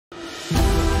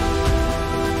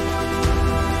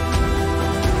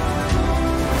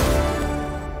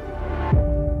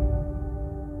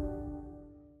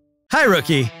Hi,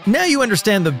 Rookie! Now you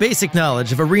understand the basic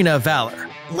knowledge of Arena of Valor.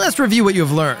 Let's review what you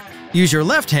have learned. Use your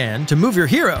left hand to move your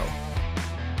hero,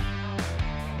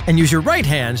 and use your right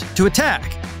hand to attack.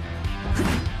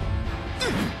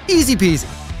 Easy peasy.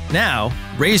 Now,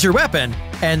 raise your weapon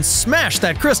and smash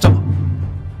that crystal.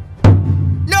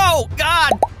 No!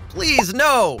 God! Please,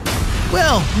 no!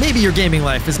 Well, maybe your gaming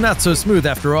life is not so smooth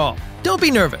after all. Don't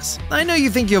be nervous. I know you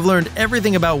think you have learned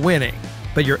everything about winning,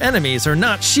 but your enemies are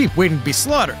not sheep waiting to be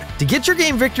slaughtered. To get your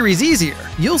game victories easier,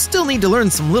 you'll still need to learn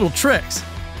some little tricks.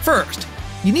 First,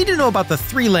 you need to know about the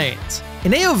 3 lanes.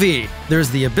 In AoV, there's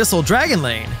the Abyssal Dragon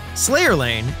lane, Slayer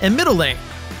lane, and Middle lane.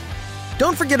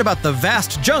 Don't forget about the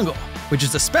Vast Jungle, which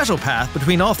is a special path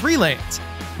between all 3 lanes.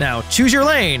 Now choose your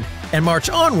lane and march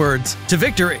onwards to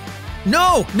victory.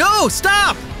 No! No!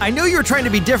 Stop! I know you're trying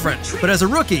to be different, but as a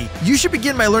rookie, you should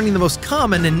begin by learning the most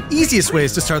common and easiest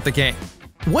ways to start the game.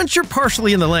 Once you're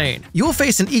partially in the lane, you will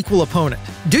face an equal opponent.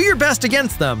 Do your best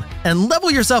against them and level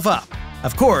yourself up.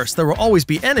 Of course, there will always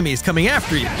be enemies coming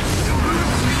after you. You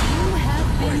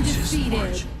have been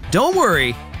defeated. Don't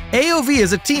worry, AoV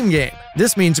is a team game.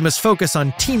 This means you must focus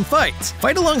on team fights,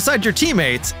 fight alongside your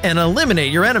teammates, and eliminate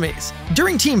your enemies.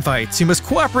 During team fights, you must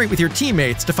cooperate with your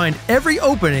teammates to find every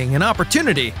opening and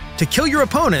opportunity to kill your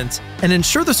opponents and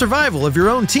ensure the survival of your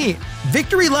own team.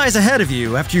 Victory lies ahead of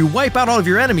you after you wipe out all of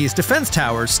your enemies' defense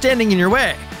towers standing in your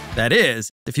way. That is,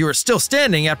 if you are still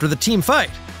standing after the team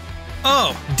fight.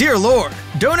 Oh, dear lord,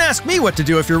 don't ask me what to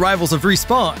do if your rivals have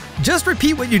respawned. Just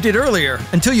repeat what you did earlier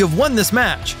until you have won this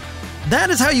match.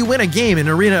 That is how you win a game in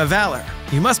Arena of Valor.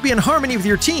 You must be in harmony with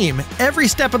your team every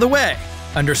step of the way.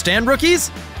 Understand,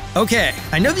 rookies? Okay,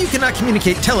 I know that you cannot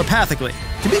communicate telepathically.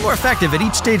 To be more effective at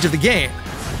each stage of the game,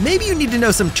 maybe you need to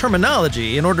know some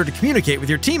terminology in order to communicate with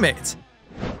your teammates.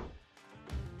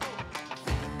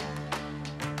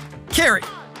 Carry,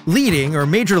 leading or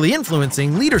majorly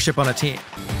influencing leadership on a team.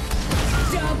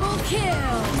 Double kill.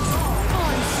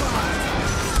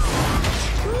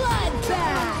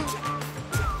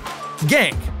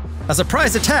 Gank, a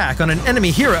surprise attack on an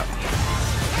enemy hero.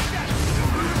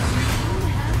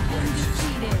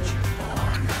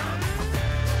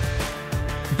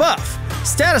 Buff,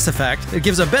 status effect that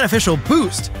gives a beneficial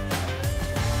boost.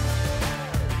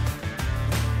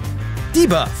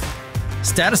 Debuff,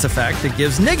 status effect that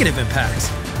gives negative impacts.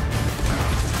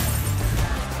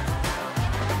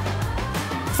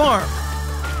 Farm,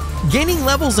 gaining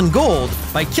levels and gold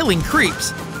by killing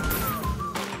creeps.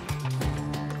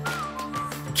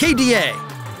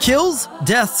 KDA, kills,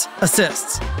 deaths,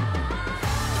 assists.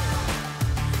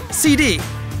 CD,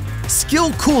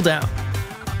 skill cooldown.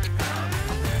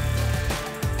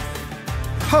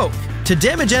 Poke, to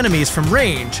damage enemies from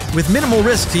range with minimal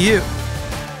risk to you.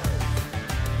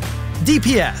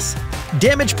 DPS,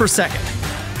 damage per second.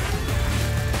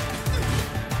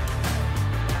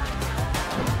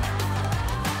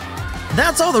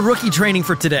 That's all the rookie training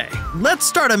for today. Let's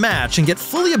start a match and get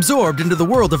fully absorbed into the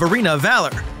world of Arena of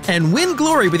Valor and win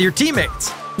glory with your teammates.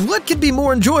 What could be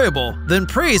more enjoyable than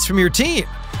praise from your team?